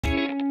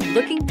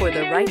Looking for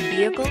the right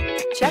vehicle?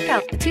 Check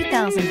out the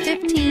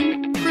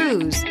 2015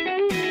 Cruze.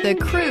 The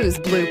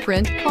Cruze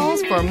blueprint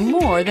calls for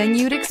more than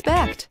you'd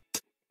expect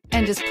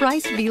and is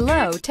priced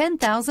below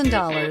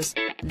 $10,000.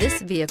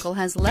 This vehicle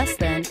has less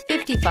than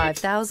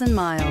 55,000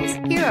 miles.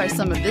 Here are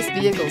some of this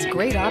vehicle's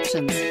great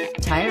options: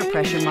 tire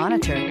pressure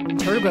monitor,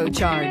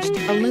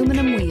 turbocharged,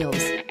 aluminum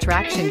wheels,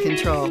 traction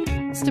control,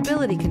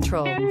 stability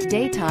control,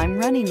 daytime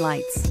running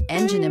lights,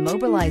 engine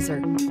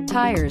immobilizer,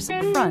 tires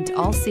front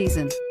all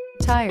season,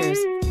 tires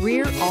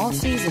rear all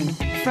season,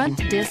 front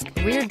disc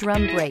rear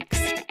drum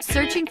brakes.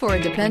 Searching for a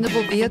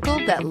dependable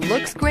vehicle that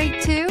looks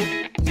great too?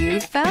 You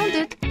found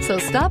it, so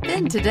stop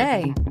in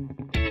today.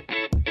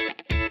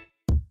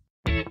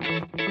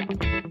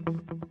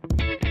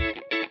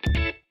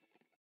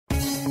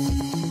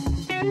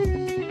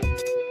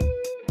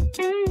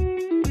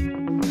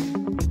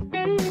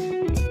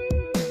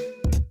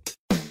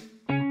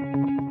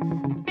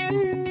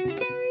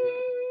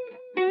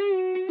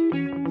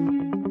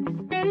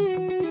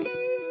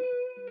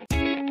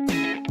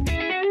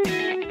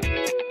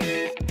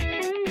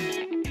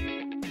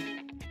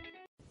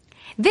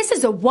 This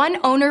is a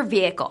one-owner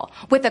vehicle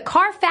with a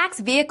Carfax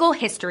Vehicle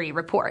History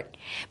Report.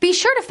 Be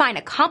sure to find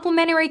a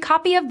complimentary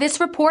copy of this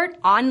report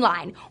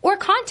online or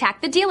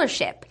contact the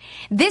dealership.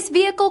 This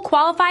vehicle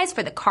qualifies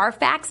for the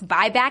Carfax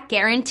Buyback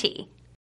Guarantee.